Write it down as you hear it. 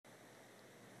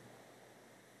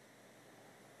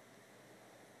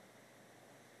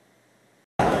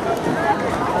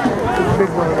No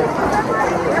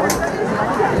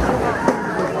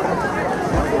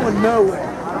way.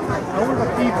 I want a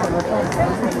pizza.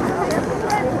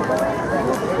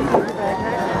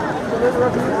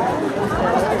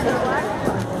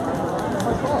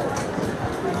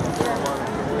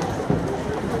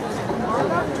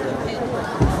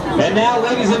 And now,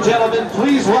 ladies and gentlemen,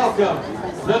 please welcome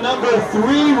the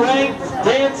 #3 ranked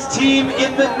dance team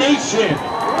in the nation,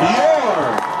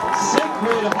 your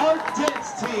Sacred Heart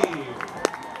Dance Team.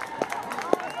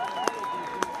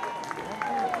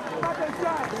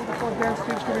 I'm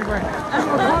going to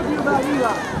talk to you about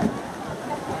Eli.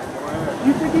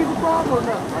 You think he's a problem or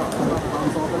not?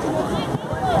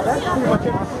 That's pretty much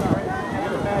it.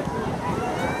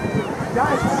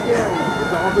 Guys are scary. It's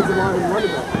the offensive line and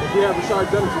running back. If you have Rashard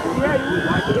Dennis, yeah, you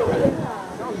like it.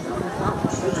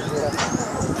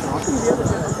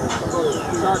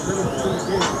 Rashard Dennis in the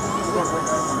game.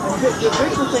 The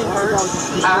picture thing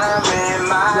hurts. I'm in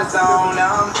my zone,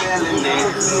 I'm feeling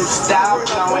it. Stop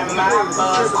blowing my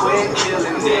buzz, quit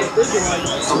killing it.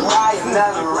 So why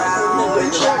another round? We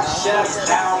try to shut us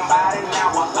down, body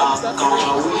now we're up,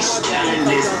 going, we scaling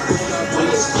it. We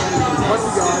scaling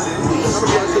it. We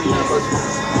scaling it.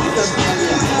 We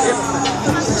scaling it.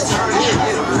 Turn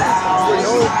it loud.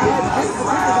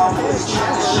 We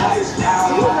try to shut us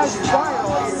down.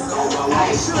 I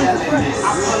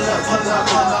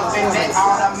pull up in that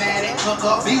automatic, cook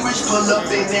up, be rich, pull up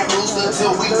in that rooster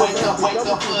till we wake up, put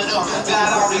up.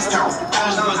 Got all these toes,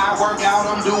 I work out,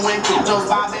 I'm doing cryptos,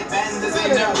 popping bandits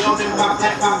in the building, pop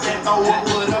that, throw it,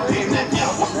 put up in that.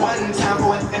 One time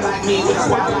for it, and like me, with a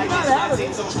squad like this, my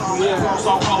team so strong,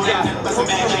 so cold, but some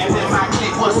bad man in my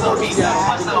clique, what's up,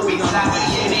 B-side, we in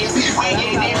it,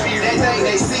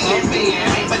 they seeing me,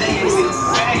 but they ain't see,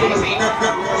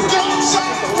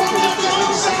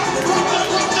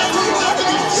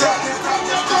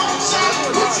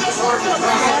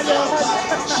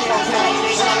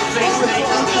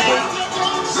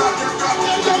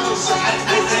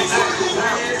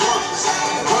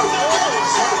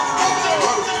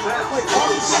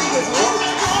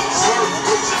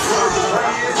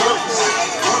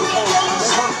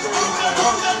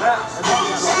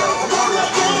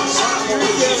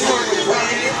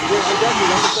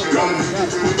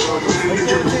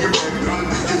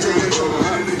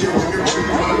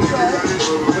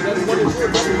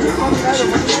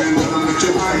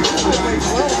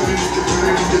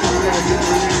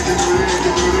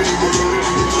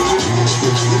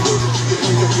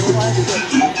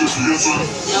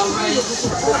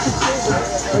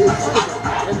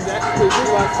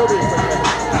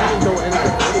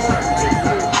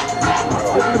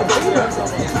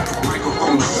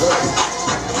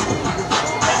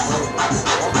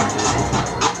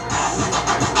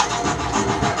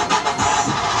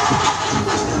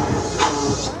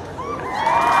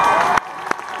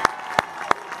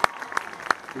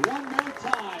 One more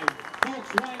time,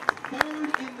 folks ranked 3rd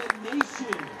in the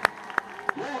nation,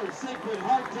 your Sacred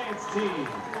Heart Dance Team.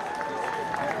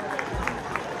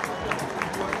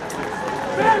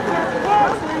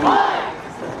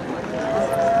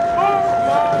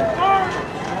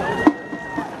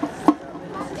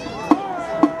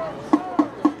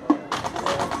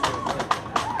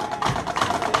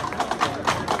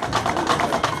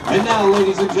 And now,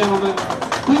 ladies and gentlemen,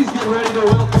 please get ready to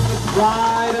welcome the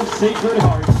pride of Sacred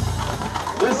Heart,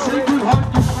 the Sacred Heart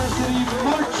University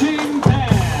Marching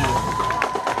Band.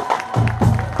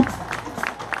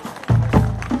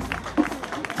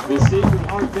 The Sacred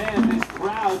Heart Band is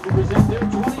proud to present their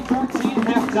 2014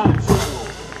 halftime show,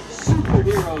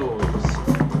 Superheroes.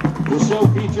 The show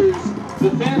features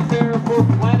the fanfare for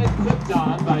Planet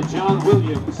Krypton by John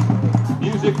Williams,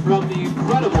 music from The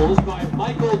Incredibles by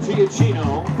Michael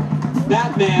Giacchino,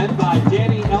 Batman by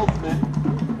Danny Elfman,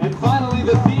 and finally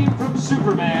the theme from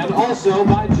Superman, also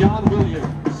by John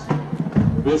Williams.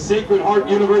 The Sacred Heart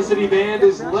University Band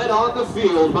is led on the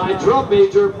field by drum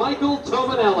major Michael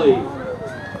Tomanelli.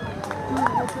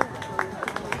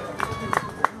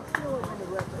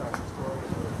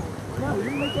 No, you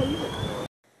didn't make that either.